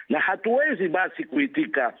Kongo. Na hatuwezi basi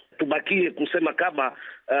kuitika tubakie kusema kama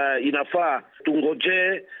inafaa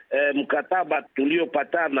tungoje mkataba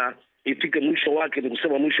tuliopatana ifike mwisho wake, ni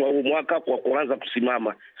kusema mwisho wa huu mwaka kwa kuanza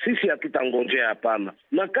kusimama. Sisi hatutangojea, hapana.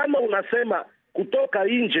 Na kama unasema kutoka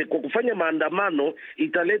nje kwa kufanya maandamano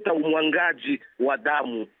italeta umwangaji wa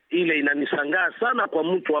damu, ile inanishangaa sana kwa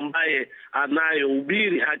mtu ambaye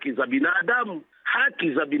anayohubiri haki za binadamu.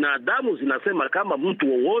 Haki za binadamu zinasema kama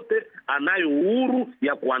mtu wowote anayo uhuru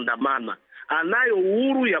ya kuandamana, anayo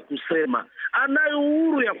uhuru ya kusema, anayo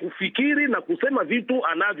uhuru ya kufikiri na kusema vitu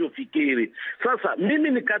anavyofikiri. Sasa mimi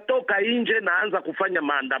nikatoka nje naanza kufanya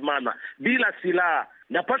maandamano bila silaha,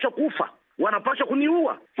 napaswa kufa, wanapaswa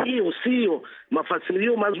kuniua. Hiyo sio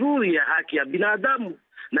mafasilio mazuri ya haki ya binadamu.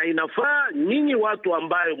 Na inafaa nyinyi watu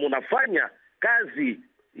ambayo mnafanya kazi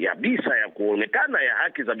ya bisa ya kuonekana ya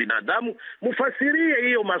haki za binadamu mufasirie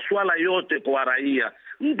hiyo masuala yote kwa raia.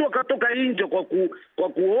 Mtu akatoka nje kwa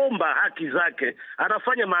kuomba haki zake,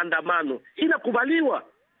 anafanya maandamano, inakubaliwa,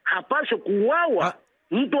 hapasho kuuawa.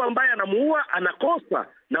 Mtu ambaye anamuua anakosa,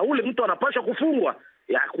 na ule mtu anapaswa kufungwa.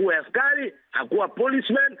 Hakuwa askari, hakuwa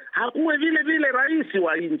policeman, hakuwa vile rais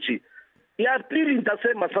wa nchi. Ya pili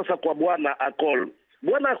nitasema sasa kwa bwana Akol.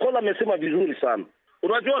 Bwana Akol amesema vizuri sana.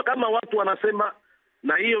 Unajua kama watu wanasema,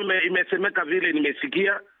 na hiyo imesemeka vile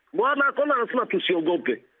nimesikia, bwana Akol anasema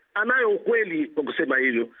tusiogope. Anayo ukweli kwa kusema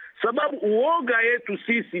hivyo, sababu uoga yetu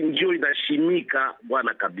sisi ndio inashimika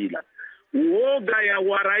bwana Kabila. Uoga ya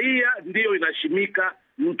waraia ndio inashimika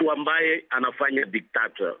mtu ambaye anafanya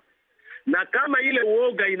dictator. Na kama ile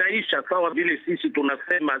uoga inaisha, sawa vile sisi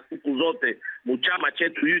tunasema siku zote mchama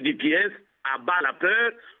chetu UDPS, aba la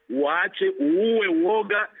peur, waache uue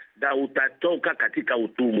uoga na utatoka katika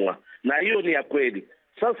utumwa. Na hiyo ni ya kweli.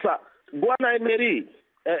 Sasa bwana Emery,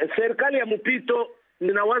 serikali ya mpito,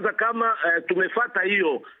 ninawaza kama tumefata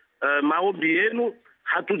hiyo maombi yenu,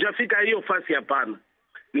 hatujafika hiyo fasi, hapana.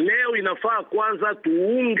 Leo inafaa kwanza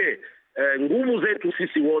tuunge nguvu zetu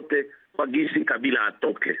sisi wote kwa gisi Kabila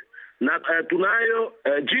atoke. Na tunayo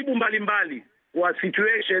jibu mbalimbali kwa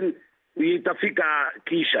situation itafika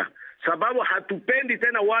kisha, sababu hatupendi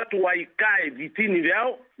tena watu waikae vitini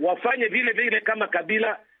vyao wafanye vile kama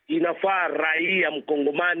Kabila. Inafaa raia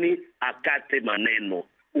mkongomani akate maneno.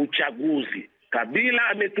 Uchaguzi, Kabila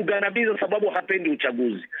ametugandamiza sababu hapendi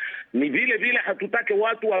uchaguzi. Ni vile hatutake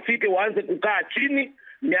watu wafike waanze kukaa chini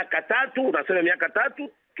miaka 3, unasema miaka 3,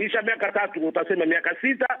 kisha miaka 3 utasema miaka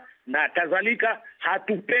 6 na kadhalika.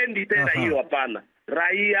 Hatupendi tena hiyo, hapana.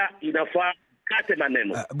 Raia inafaa kate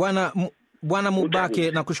maneno. Bwana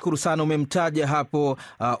Mubake, nakushukuru sana. Umemtaja hapo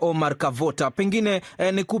Omar Kavota. Pengine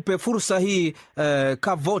nikupe fursa hii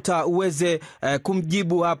Kavota uweze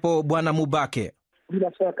kumjibu hapo bwana Mubake.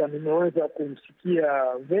 Bila shaka nimeweza kumsikia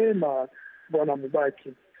vema bwana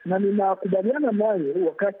Mubake, na ninakubaliana naye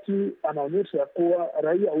wakati anaonyesha kuwa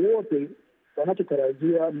raia wote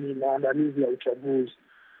wanachotarajia ni maandalizi ya uchaguzi.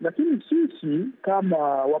 Lakini sisi kama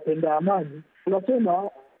wapenda amani tunasema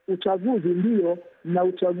uchaguzi ndio, na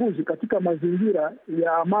uchaguzi katika mazingira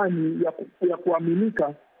ya amani ya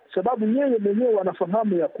kuaminika, sababu yeye mwenyewe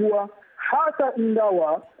anafahamu ya kuwa hata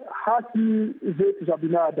ingawa haki zetu za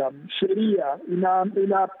binadamu. Sheria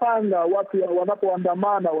inapanga watu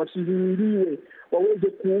wanapoandamana wasizuiliwe, waweze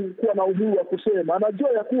kuwa na uhuru wa kusema. Anajua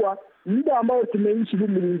ya kuwa muda ambao tumeishi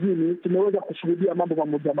humu nchini tumeweza kushuhudia mambo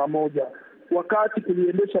mamoja. Wakati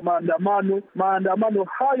kuliendesha maandamano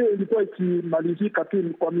hayo ilikuwa ikimalizika tu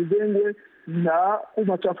kwa mizengwe na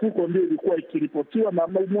machafuko ndio ilikuwa ikiripotiwa na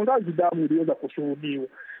umwagaji damu iliweza kushuhudiwa.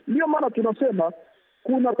 Ndio maana tunasema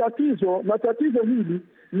kuna tatizo, na tatizo hili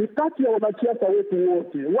ni kati ya wanasiasa wetu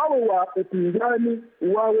wote, wawe wa upinzani,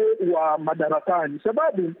 wawe wa madarakani.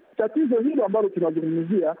 Sababu tatizo hilo ambalo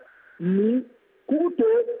tunazungumzia ni kuto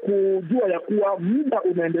kujua ya kuwa muda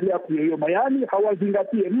unaendelea kuyoyoma, yaani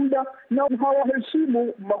hawazingatie muda na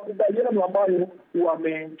hawaheshimu makubaliano ambayo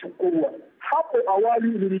wamechukua. Hapo awali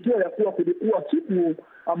nilijua ya kuwa kulikuwa siku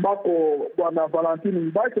ambako bwana Valentine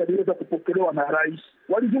MUBAKE aliweza kupokelewa na rais.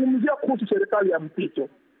 Walizungumzia kuhusu serikali ya mpito,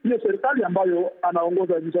 hiyo serikali ambayo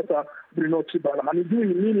anaongoza hivi sasa Bruno Tshibala. Hanijui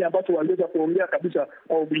nini ambacho waliweza kuongea kabisa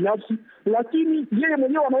kwa binafsi, lakini yeye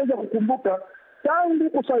mwenyewe anaweza kukumbuka tangu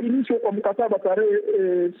kusainishwa kwa mkataba tarehe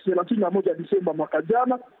 31 Disemba mwaka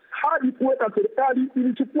jana hadi kuweka serikali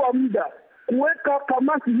ilichukua muda. Kuweka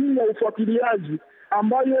kamati hii ya ufuatiliaji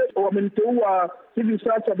ambayo wamemteua hivi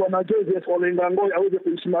sasa bwana Joseph Kabila aweze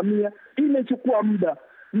kuisimamia, imechukua muda.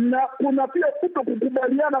 Na kuna pia kuto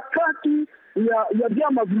kukubaliana kati ya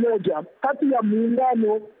vyama vimoja, kati ya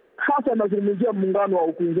muungano, hasa nazungumzia muungano wa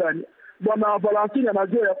upinzani. Bwana Valentine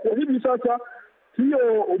anajua ya kuwa hivi sasa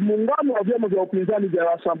hiyo muungano wa vyama vya upinzani vya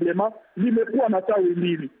Rassemblement limekuwa na tawi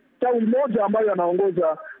mbili. Tawi moja ambayo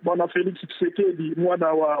anaongoza bwana Felix Tshisekedi,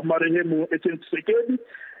 mwana wa marehemu Etienne Tshisekedi,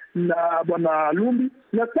 na bwana Lumbi,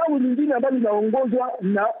 na tawi lingine ambalo linaongozwa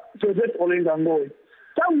na Joseph Kabila.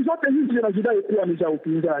 Tawi zote hizi zinajidai kuwa ni za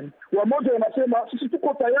upinzani. Wamoja wanasema sisi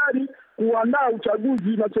tuko tayari kuandaa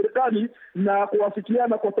uchaguzi na serikali na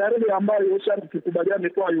kuwafikiana kwa tarehe ambayo sharti tukubaliane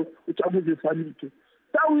kwayo uchaguzi ufanyike.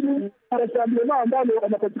 Tawi ni Rassemblement ambalo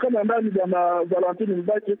anapatikana ndani bwana Valentine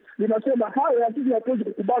MUBAKE linasema haya sisi hatuwezi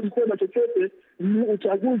kukubali tena chochote, ni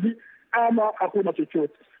uchaguzi ama hakuna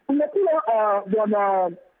chochote. Unakuwa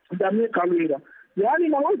bwana KALWIRA,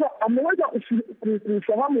 yaani ameweza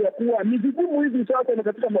kufahamu ya kuwa ni vigumu hivi sasa na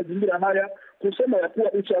katika mazingira haya kusema ya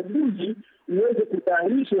kuwa uchaguzi uweze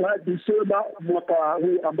kutayarishwa Disemba mwaka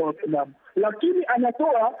huu ambao tunamo, lakini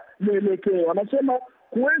anatoa mwelekeo, anasema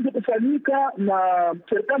kuweze kufanyika na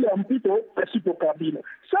serikali ya mpito pasipo Kabila.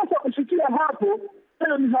 Sasa kufikia hapo,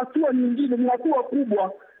 hiyo ni hatua nyingine, ni hatua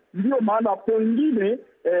kubwa. Ndio maana pengine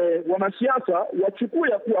wanasiasa wachukue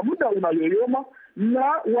ya kuwa muda unayoyoma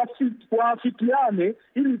na waafikiane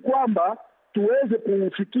ili kwamba tuweze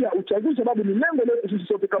kufikia uchaguzi, sababu ni lengo letu sisi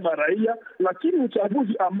sote kama raia, lakini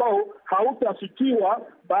uchaguzi ambao hautafikiwa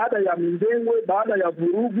baada ya mindengwe, baada ya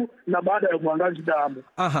vurugu na baada ya mwangaji damu.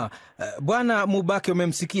 Bwana MUBAKE,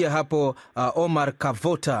 umemsikia hapo Omar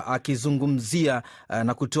Kavota akizungumzia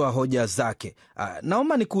na kutoa hoja zake.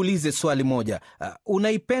 Naomba nikuulize swali moja.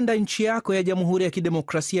 Unaipenda nchi yako ya Jamhuri ya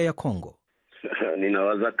Kidemokrasia ya Kongo?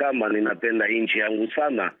 Ninawaza kama ninapenda nchi yangu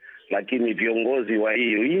sana, lakini viongozi wa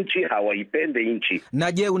hiyo nchi hawaipende nchi.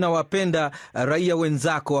 Na je, unawapenda raia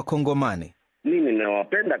wenzako wa Kongomani? Mimi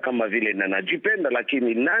nawapenda kama vile na najipenda,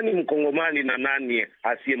 lakini nani mkongomani na nani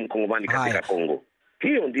asiye mkongomani katika Kongo?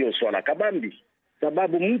 Hiyo ndio swala kabambi.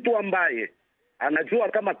 Sababu mtu ambaye anajua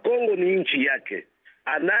kama Kongo ni nchi yake,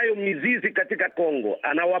 anayo mizizi katika Kongo,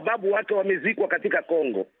 ana wababu wake wamezikwa katika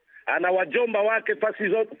Kongo, ana wajomba wake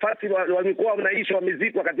fasi walikuwa wanaishi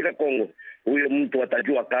wamezikwa katika Kongo, huyo mtu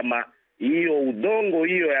atajua kama hiyo udongo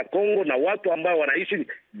hiyo ya Kongo na watu ambao wanaishi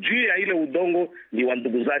juu ya ile udongo ni wa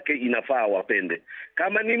ndugu zake, inafaa wapende.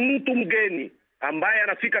 Kama ni mtu mgeni ambaye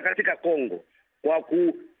anafika katika Kongo kwa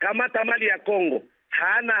kukamata mali ya Kongo,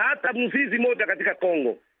 hana hata mzizi moja katika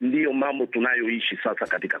Kongo, ndiyo mambo tunayoishi sasa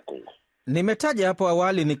katika Kongo. Nimetaja hapo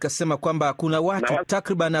awali nikasema kwamba kuna watu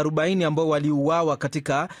takriban 40 ambao waliuawa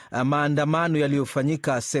katika maandamano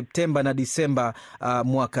yaliyofanyika Septemba na Disemba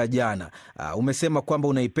mwaka jana. Umesema kwamba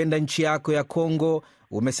unaipenda nchi yako ya Kongo.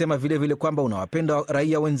 Umesema vile vile kwamba unawapenda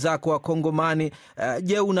raia wenzako wa Kongomani.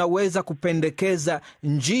 Je, unaweza kupendekeza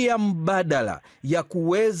njia mbadala ya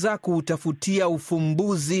kuweza kutafutia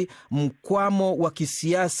ufumbuzi mkwamo wa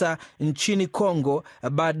kisiasa nchini Kongo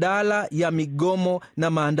badala ya migomo na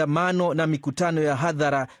maandamano na mikutano ya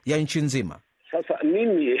hadhara ya nchi nzima? Sasa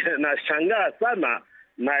mimi nashangaa sana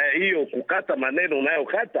na hiyo kukata maneno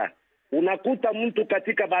unayokata. Unakuta mtu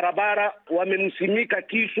katika barabara wamemsimika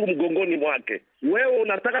kisu mgongoni mwake. Wewe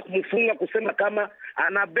unataka kumfunga kusema kama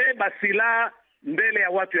anabeba silaha mbele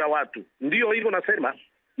ya watu. Ndiyo hivyo nasema.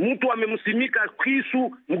 Mtu amemsimika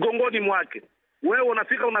kisu mgongoni mwake. Wewe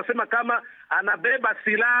unafika unasema kama anabeba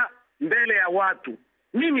silaha mbele ya watu,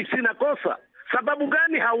 mimi sina kosa. Sababu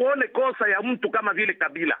gani hauone kosa ya mtu kama vile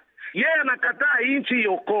Kabila? Yeye anakataa nchi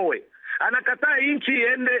iokoe, anakataa nchi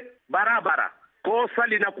iende barabara. Kosa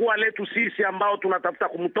linakuwa letu sisi ambao tunatafuta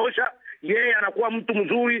kumtosha. Yeye anakuwa mtu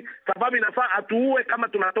mzuri, sababu inafaa atuue kama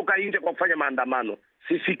tunatoka nje kwa kufanya maandamano.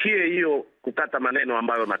 Sisikie hiyo kukata maneno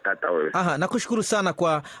ambayo nakata wewe. Nakushukuru sana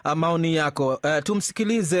kwa maoni yako.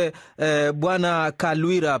 Tumsikilize bwana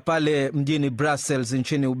KALWIRA pale mjini Brussels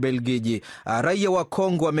nchini Ubelgiji. Raia wa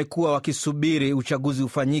Kongo wamekuwa wakisubiri uchaguzi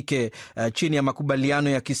ufanyike chini ya makubaliano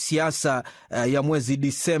ya kisiasa ya mwezi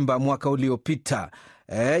Disemba mwaka uliopita,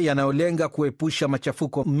 yanayolenga kuepusha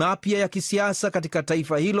machafuko mapya ya kisiasa katika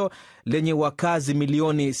taifa hilo lenye wakazi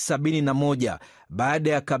milioni 71 baada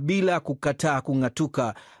ya Kabila kukataa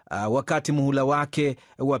kung'atuka wakati muhula wake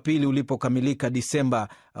wa pili ulipokamilika Disemba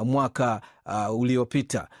mwaka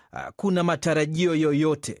uliopita. Kuna matarajio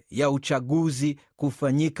yoyote ya uchaguzi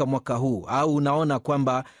kufanyika mwaka huu, au unaona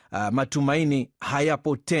kwamba matumaini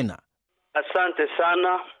hayapo tena? Asante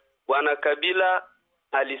sana. Bwana Kabila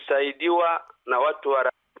alisaidiwa na watu wa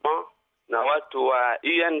Rama na watu wa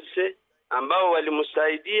UNC ambao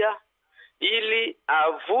walimsaidia ili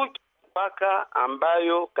avuke mpaka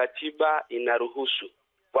ambayo katiba inaruhusu.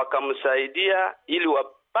 Wakamsaidia ili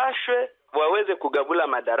wapashwe waweze kugabula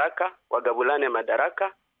madaraka, wagabulane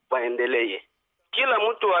madaraka, waendelee. Kila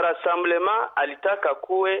mtu wa Rassemblement alitaka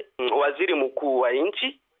kuwe waziri mkuu wa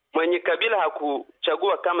nchi. Mwenye Kabila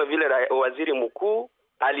hakuchagua kama vile waziri mkuu,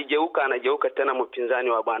 anageuka tena mpinzani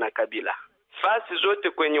wa bwana Kabila. Fasi zote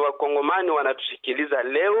kwenye wakongomani wanatusikiliza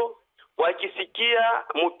leo, wakisikia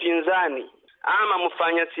mpinzani ama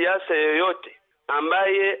mfanya siasa yoyote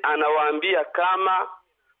ambaye anawaambia kama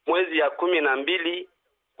mwezi ya 12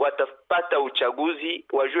 watapata uchaguzi,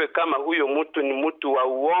 wajue kama huyo mtu ni mtu wa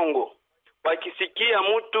uongo. Wakisikia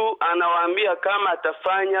mtu anawaambia kama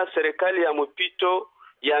atafanya serikali ya mpito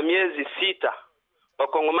ya miezi 6,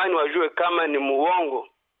 wakongomani wajue kama ni muongo.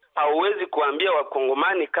 Hauwezi kuambia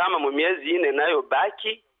wakongomani kama miezi 4 nayo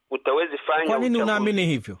baki utawezi fanya. Kwa nini unaamini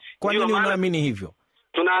hivyo? Unaamini hivyo?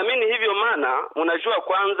 Tunaamini hivyo maana unajua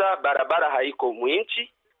kwanza barabara haiko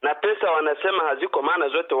mwinchi na pesa wanasema haziko, maana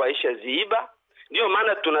zote waisha ziiba. Ndio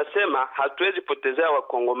maana tunasema hatuwezi potezea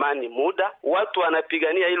wakongomani muda. Watu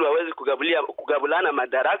wanapigania ili waweze kugabulana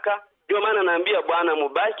madaraka. Ndio maana naambia bwana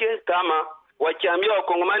MUBAKE kama wakiambia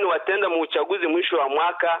wakongomani watenda uchaguzi mwisho wa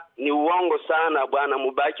mwaka ni uongo sana. Bwana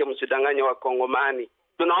MUBAKE, msidanganye wakongomani.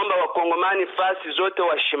 Tunaomba wakongomani fasi zote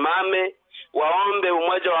washimame, waombe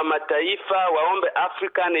Umoja wa Mataifa, waombe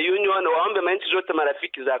African Union, waombe manchi zote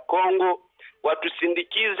marafiki za Kongo,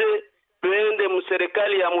 watusindikize tuende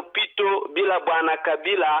mserikali ya mpito bila bwana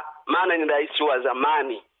Kabila, maana ni rais wa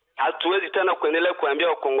zamani. Hatuwezi tena kuendelea kuambia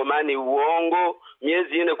wakongomani uongo.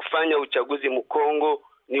 Miezi 4 kufanya uchaguzi mkongo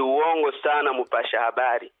ni uongo sana. Mpasha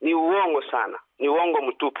habari ni uongo sana, ni uongo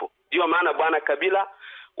mtupu. Ndio maana bwana Kabila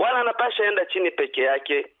wala anapasha enda chini peke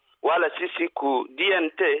yake, wala sisi ku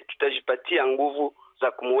DNT tutajipatia nguvu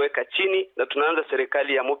za kumuweka chini na tunaanza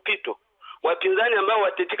serikali ya mpito. Wapinzani ambao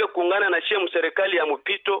watetika kuungana na shemu serikali ya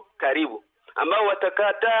mpito, karibu. Ambao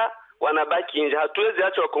watakataa wanabaki nje. Hatuwezi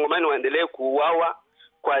acha wakongomani waendelee kuuawa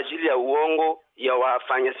kwa ajili ya uongo ya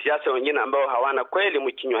wafanya siasa wengine ambao hawana kweli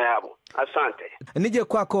mkinywa yao. Asante. Nije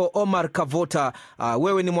kwako Omar Kavota.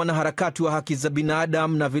 Wewe ni mwanaharakati wa haki za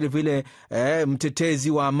binadamu na vile vile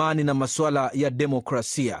mtetezi wa amani na masuala ya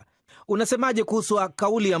demokrasia. Unasemaje kuhusu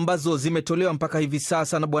kauli ambazo zimetolewa mpaka hivi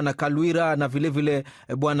sasa na bwana KALWIRA na vile vile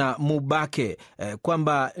bwana MUBAKE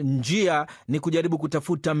kwamba njia ni kujaribu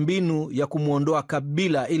kutafuta mbinu ya kumuondoa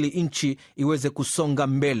Kabila ili nchi iweze kusonga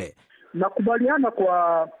mbele? Nakubaliana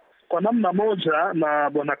kwa namna moja na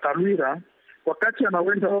bwana KALWIRA wakati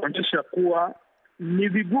anaweza kuonyesha kuwa ni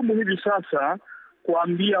vigumu hivi sasa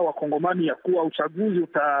kuambia wakongomani ya kuwa uchaguzi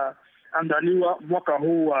utaandaliwa mwaka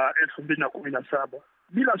huu wa 2017.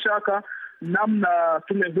 Bila shaka namna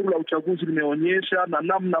tume huru la uchaguzi limeonyesha na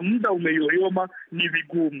namna muda umeyoyoma ni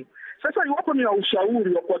vigumu. Sasa iwapo ni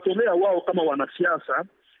ushauri wa kuwatolea wao kama wanasiasa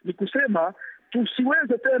ni kusema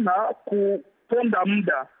tusiweze tena kuponda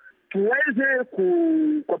muda, tuweze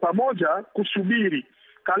kwa pamoja kusubiri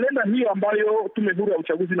kalenda hiyo ambayo tume huru ya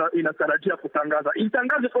uchaguzi inatarajia kutangaza.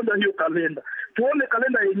 Itangaze kwanza hiyo kalenda, tuone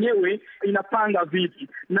kalenda yenyewe inapanga vipi,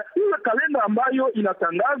 na ile kalenda ambayo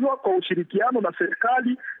inatangazwa kwa ushirikiano na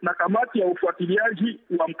serikali na kamati ya ufuatiliaji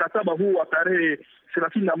wa mkataba huu wa tarehe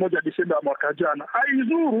 31 Disemba mwaka jana.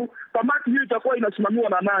 Haizuru kamati hiyo itakuwa inasimamiwa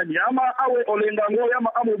na nani, ama awe Olenga Ngoy ama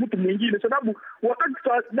mtu mwingine, sababu wakati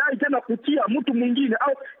tutadai tena kutia mtu mwingine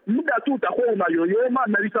au muda tu utakuwa unayoyoma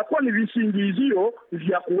na itakuwa ni visingizio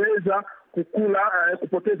vya kuweza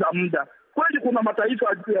kupoteza muda. Kweli kuna mataifa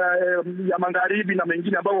ya magharibi na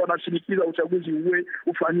mengine ambao wanashinikiza uchaguzi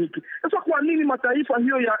ufanyike. Sasa kwa nini mataifa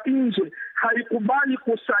hiyo ya nje haikubali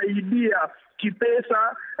kusaidia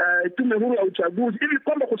kipesa tume huru ya uchaguzi ili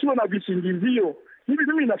kwamba kusiwe na visingizio? Hivi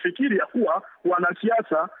mimi nafikiri ya kuwa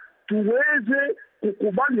wanasiasa tuweze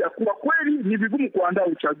kukubali ya kuwa kweli ni vigumu kuandaa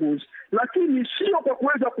uchaguzi, lakini sio kwa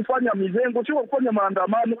kuweza kufanya mizengo, sio kwa kufanya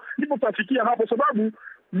maandamano ndipo tafikia hapo, sababu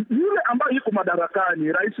yule ambaye yuko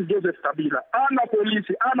madarakani, Rais Joseph Kabila, ana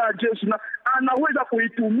polisi, ana jeshi na anaweza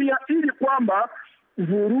kuitumia ili kwamba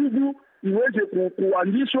vurugu iweze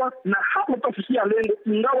kuanzishwa, na hapo tutafikia lengo,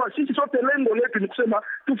 ingawa sisi sote lengo letu ni kusema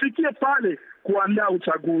tufikie pale kuandaa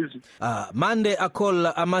uchaguzi. Mande Akol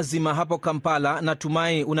Amazima hapo Kampala,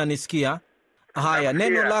 natumai unanisikia. Haya,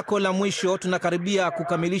 neno lako la mwisho, tunakaribia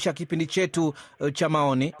kukamilisha kipindi chetu cha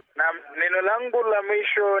maoni. Na neno langu la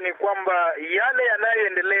mwisho ni kwamba yale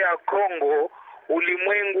yanayoendelea Kongo,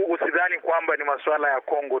 ulimwengu usidhani kwamba ni masuala ya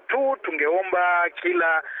Kongo tu. Tungeomba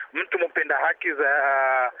kila mtu mpenda haki za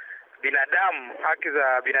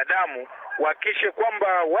binadamu wakishe kwamba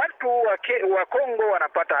watu wa Kongo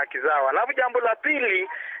wanapata haki zao. Alafu jambo la pili,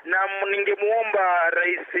 na ningemuomba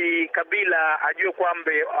Rais Kabila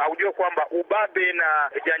ajue kwamba ubabe na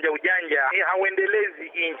ujanja hauendelezi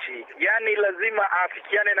nchi. Yaani lazima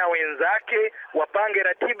afikiane na wenzake, wapange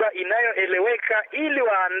ratiba inayoeleweka ili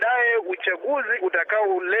waandae uchaguzi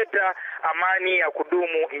utakaoleta amani ya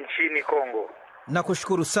kudumu nchini Kongo.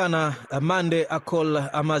 Nakushukuru sana Mande Akol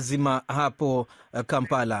Amazima hapo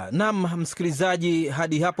Kampala. Naam, msikilizaji,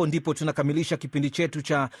 hadi hapo ndipo tunakamilisha kipindi chetu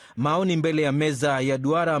cha maoni mbele ya meza ya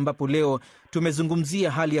duara, ambapo leo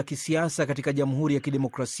tumezungumzia hali ya kisiasa katika Jamhuri ya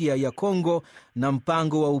Kidemokrasia ya Kongo na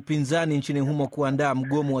mpango wa upinzani nchini humo kuandaa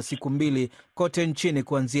mgomo wa siku 2 kote nchini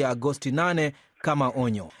kuanzia Agosti 8 kama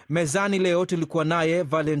onyo. Mezani leo tulikuwa naye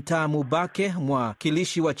Valentin MUBAKE,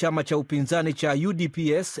 mwakilishi wa chama cha upinzani cha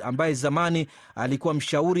UDPS, ambaye zamani alikuwa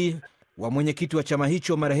mshauri wa mwenyekiti wa chama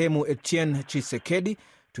hicho marehemu Etienne Tshisekedi.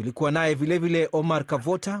 Tulikuwa naye vilevile Omar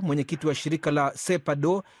Kavota, mwenyekiti wa shirika la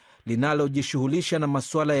SEPADO linalojishughulisha na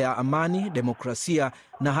masuala ya amani, demokrasia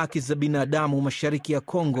na haki za binadamu mashariki ya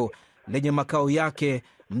Kongo, lenye makao yake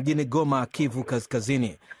mjini Goma, Kivu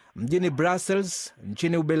Kaskazini. Mjini Brussels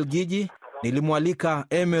nchini Ubelgiji nilimwalika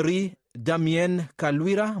Emery Damien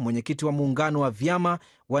KALWIRA, mwenyekiti wa muungano wa vyama,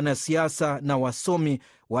 wanasiasa na wasomi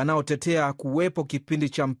wanaotetea kuwepo kipindi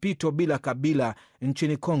cha mpito bila Kabila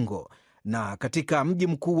nchini Kongo. Na katika mji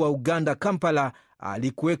mkuu wa Uganda, Kampala,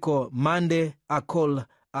 alikuweko Mande Akol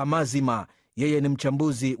Amazima, yeye ni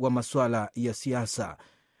mchambuzi wa masuala ya siasa.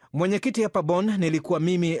 Mwenyekiti hapa Bonn nilikuwa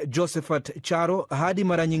mimi Josephat Charo. Hadi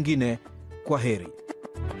mara nyingine, kwa heri.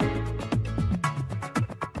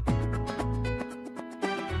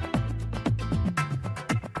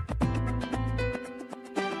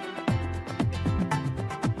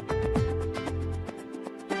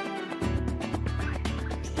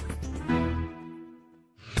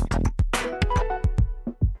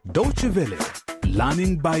 Deutsche Welle,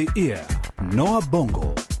 learning by ear. Noah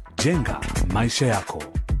Bongo, jenga maisha yako.